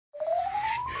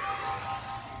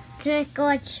Trick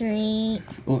or treat.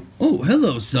 Oh,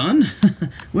 hello, son.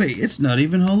 Wait, it's not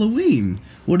even Halloween.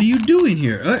 What are you doing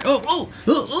here? Help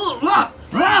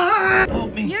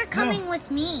me. You're coming with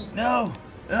me. No.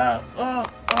 Do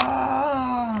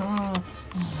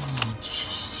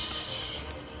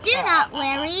not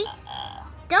worry.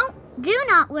 Do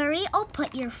not worry. I'll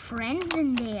put your friends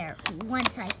in there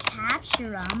once I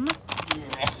capture them.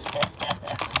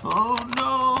 Oh,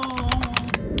 no.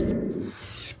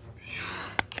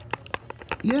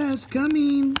 Yes,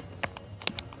 coming.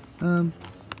 Can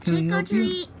I help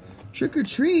you? Trick or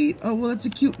treat? Oh, well, that's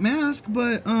a cute mask,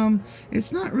 but,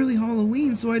 it's not really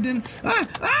Halloween, so I didn't...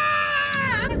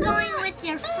 You're going with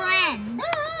your friend.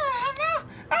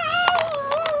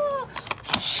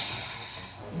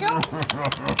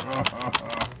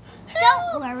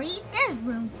 Don't worry, there's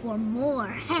room for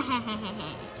more.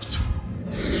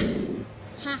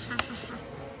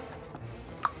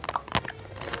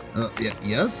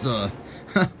 Yes,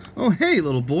 oh, hey,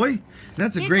 little boy.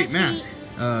 That's a great mask.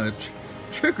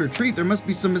 Trick or treat, there must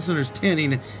be some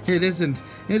misunderstanding. It isn't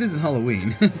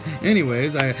Halloween.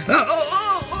 Anyways,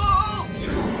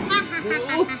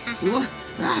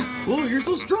 oh, you're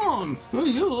so strong.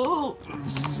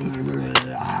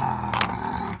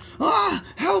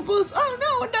 Help us. Oh,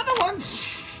 no, another one.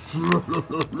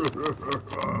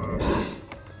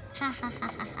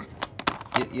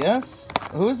 Yes?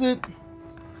 Who is it?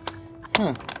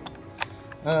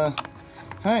 Huh.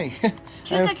 Hi.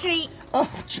 Trick or treat. Oh,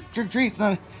 trick or treat. It's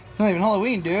not even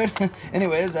Halloween, dude.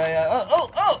 Anyways,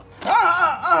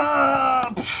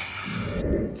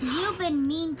 You've been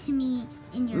mean to me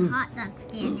in your hot dog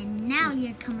stand, and now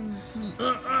you're coming with me.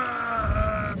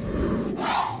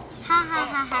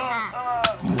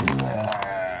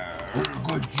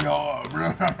 Good job.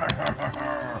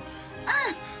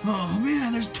 Oh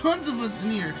man, there's tons of us in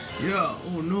here. Yeah,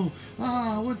 oh no.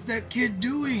 What's that kid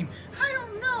doing? I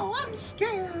don't know, I'm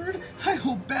scared. I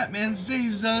hope Batman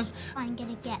saves us. I'm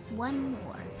gonna get one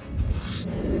more.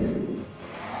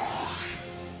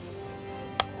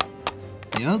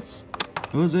 Yes?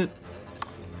 Who's it?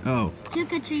 Oh.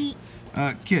 Trick or treat.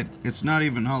 Kid, it's not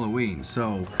even Halloween,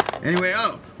 so... Anyway,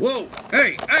 whoa,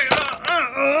 hey,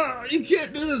 you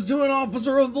can't do this to an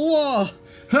officer of the law.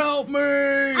 Help me!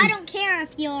 I don't care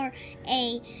if you're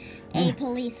a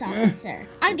police officer.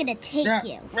 I'm gonna take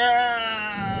you.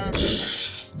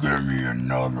 Give me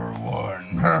another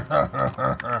one.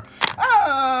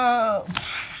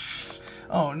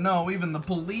 Oh no, even the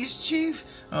police chief?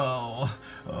 Oh,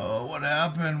 what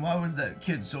happened? Why was that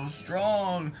kid so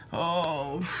strong?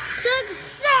 Oh.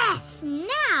 Success!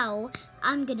 Now,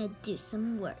 I'm gonna do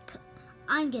some work.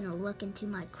 I'm gonna look into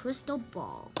my crystal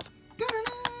ball.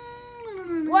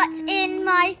 What's in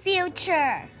my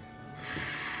future?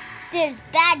 There's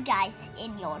bad guys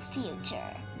in your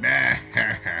future.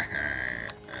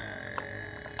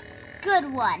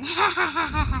 Good one.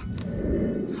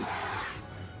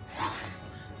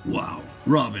 Wow,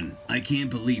 Robin, I can't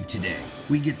believe today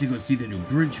we get to go see the new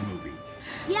Grinch movie.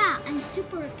 Yeah, I'm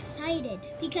super excited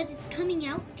because it's coming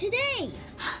out today.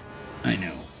 I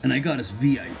know, and I got us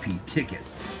VIP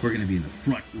tickets. We're gonna be in the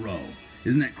front row.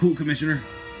 Isn't that cool, Commissioner?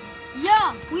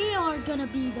 Yeah, we are gonna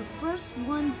be the first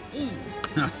ones in.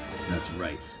 That's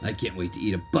right. I can't wait to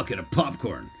eat a bucket of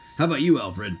popcorn. How about you,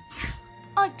 Alfred?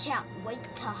 I can't wait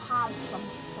to have some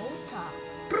soda.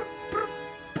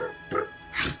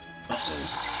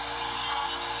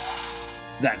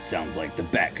 That sounds like the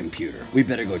Bat computer. We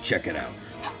better go check it out.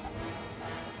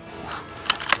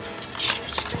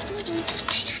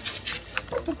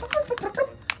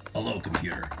 Hello,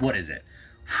 computer. What is it?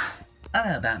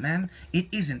 Hello, Batman. It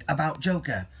isn't about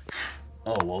Joker.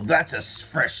 Oh, well, that's a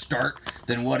fresh start.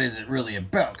 Then what is it really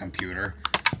about, computer?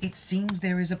 It seems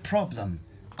there is a problem.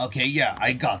 Okay, yeah,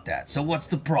 I got that. So what's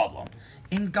the problem?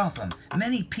 In Gotham,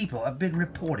 many people have been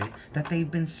reported that they've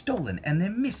been stolen and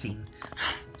they're missing.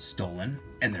 Stolen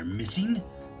and they're missing?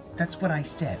 That's what I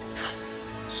said.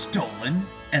 Stolen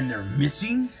and they're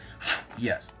missing?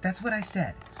 Yes, that's what I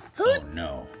said. Oh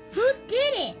no. Who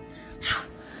did it?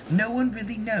 No one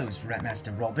really knows,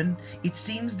 Master Robin. It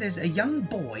seems there's a young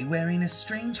boy wearing a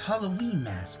strange Halloween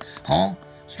mask. Huh?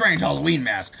 Strange Halloween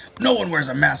mask? No one wears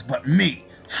a mask but me.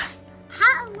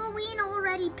 Halloween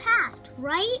already passed,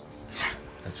 right?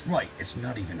 That's right, it's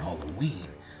not even Halloween.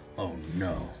 Oh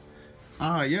no.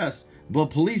 Ah, yes, but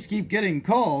police keep getting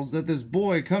calls that this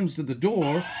boy comes to the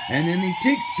door and then he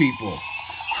takes people.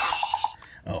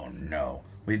 Oh no,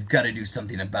 we've got to do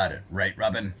something about it, right,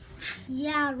 Robin?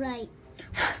 Yeah, right.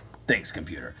 Thanks,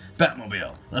 computer.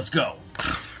 Batmobile, let's go.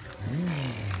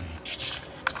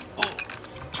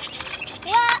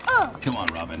 Yeah, Come on,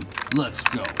 Robin, let's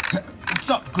go.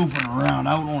 stop goofing around.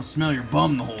 I don't want to smell your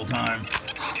bum the whole time.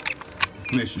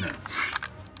 Commissioner.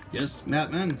 Yes,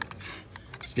 Batman?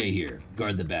 Stay here.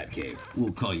 Guard the Batcave.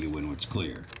 We'll call you when it's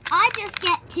clear. I just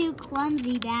get too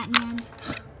clumsy, Batman.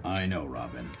 I know,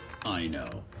 Robin. I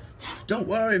know. Don't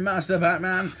worry, Master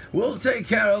Batman. We'll take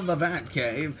care of the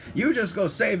Batcave. You just go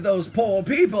save those poor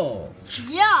people.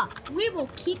 Yeah, we will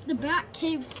keep the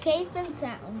Batcave safe and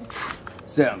sound.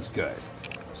 Sounds good.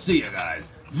 See you guys.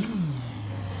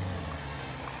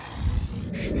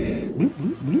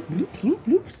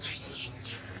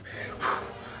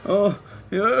 Oh,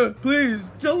 yeah,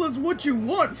 please, tell us what you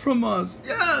want from us.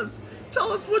 Yes,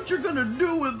 tell us what you're gonna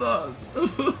do with us.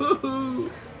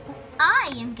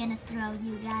 I am gonna throw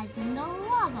you guys in the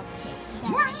lava pit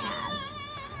that I have.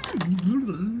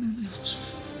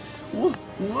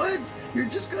 What? You're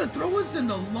just gonna throw us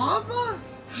into lava?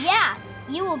 Yeah,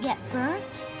 you will get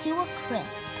burnt to a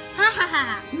crisp. Ha ha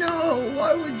ha! No,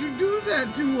 why would you do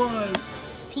that to us?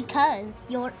 Because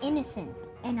you're innocent,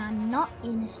 and I'm not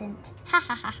innocent. Ha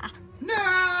ha ha ha! No!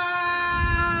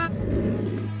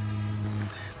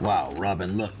 Wow,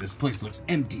 Robin, look, this place looks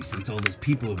empty since all those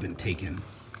people have been taken.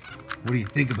 What do you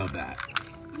think about that?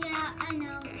 Yeah, I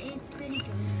know. It's pretty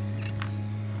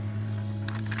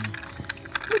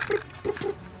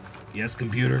good. Yes,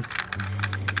 computer?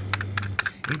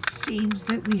 It seems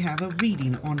that we have a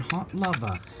reading on hot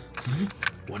lava.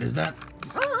 What is that?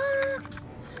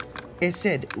 It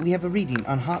said we have a reading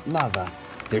on hot lava.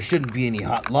 There shouldn't be any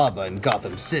hot lava in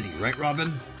Gotham City, right,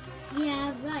 Robin?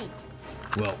 Yeah, right.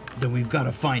 Well, then we've got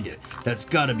to find it. That's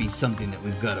got to be something that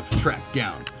we've got to track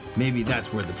down. Maybe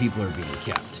that's where the people are being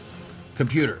kept.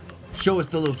 Computer, show us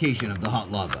the location of the hot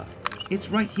lava. It's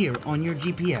right here on your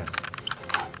GPS.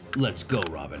 Let's go,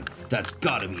 Robin. That's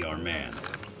got to be our man.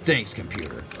 Thanks,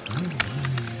 computer.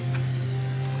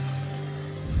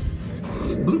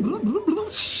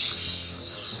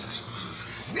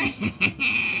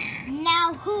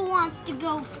 Now, who wants to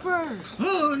go first?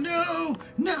 Oh, no!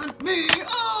 Not me!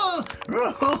 Oh!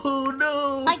 Oh,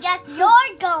 no! I guess you're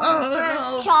going first,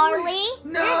 no, Charlie. please,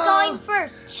 no. You're going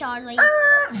first, Charlie.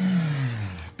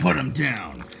 Put him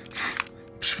down.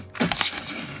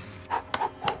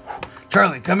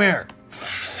 Charlie, come here.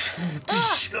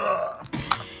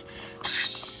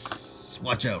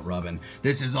 Watch out, Robin.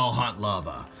 This is all hot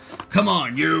lava. Come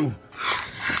on, you.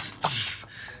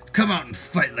 Come out and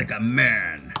fight like a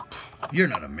man. You're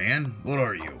not a man. What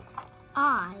are you?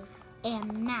 I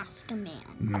am Mask Man.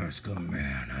 Mask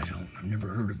Man. I've never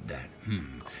heard of that.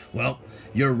 Well,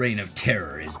 your reign of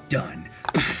terror is done.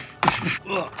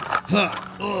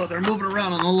 Oh, they're moving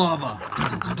around on the lava.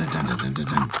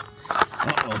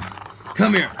 Uh-oh.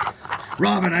 Come here.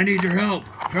 Robin, I need your help.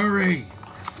 Hurry.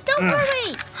 Don't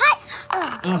worry.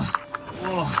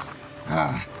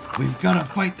 We've got to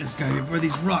fight this guy before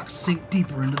these rocks sink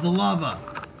deeper into the lava.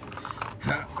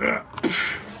 I'm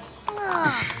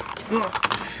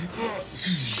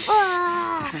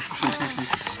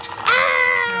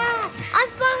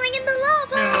falling in the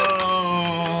lava.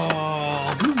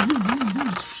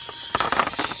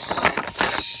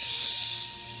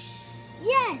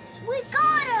 Yes, we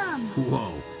got him.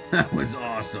 Whoa, that was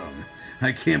awesome.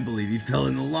 I can't believe he fell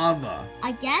in the lava.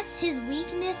 I guess his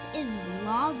weakness is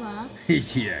lava.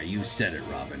 Yeah, you said it,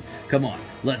 Robin. Come on,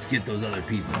 let's get those other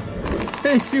people.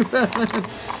 Thank you, Batman.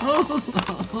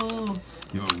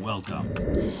 You're welcome.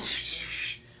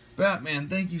 Batman,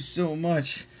 thank you so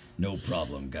much. No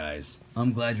problem, guys.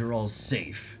 I'm glad you're all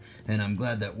safe, and I'm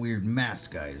glad that weird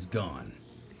masked guy is gone.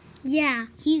 Yeah,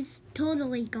 he's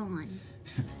totally gone.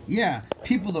 Yeah,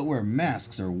 people that wear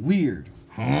masks are weird.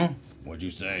 Huh? What'd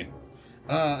you say?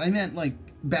 I meant like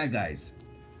bad guys.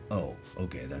 Oh,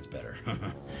 okay, that's better.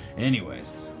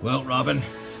 Anyways, well, Robin,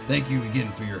 thank you again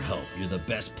for your help. You're the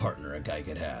best partner a guy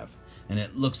could have. And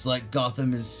it looks like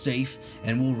Gotham is safe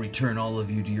and we'll return all of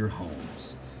you to your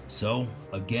homes. So,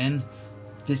 again,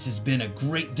 this has been a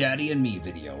great Daddy and Me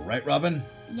video, right, Robin?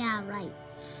 Yeah, right.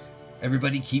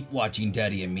 Everybody keep watching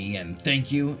Daddy and Me, and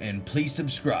thank you, and please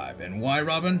subscribe. And why,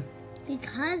 Robin?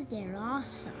 Because they're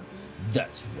awesome.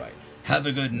 That's right. Have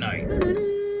a good night.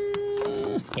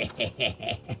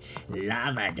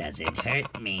 Lava doesn't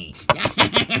hurt me.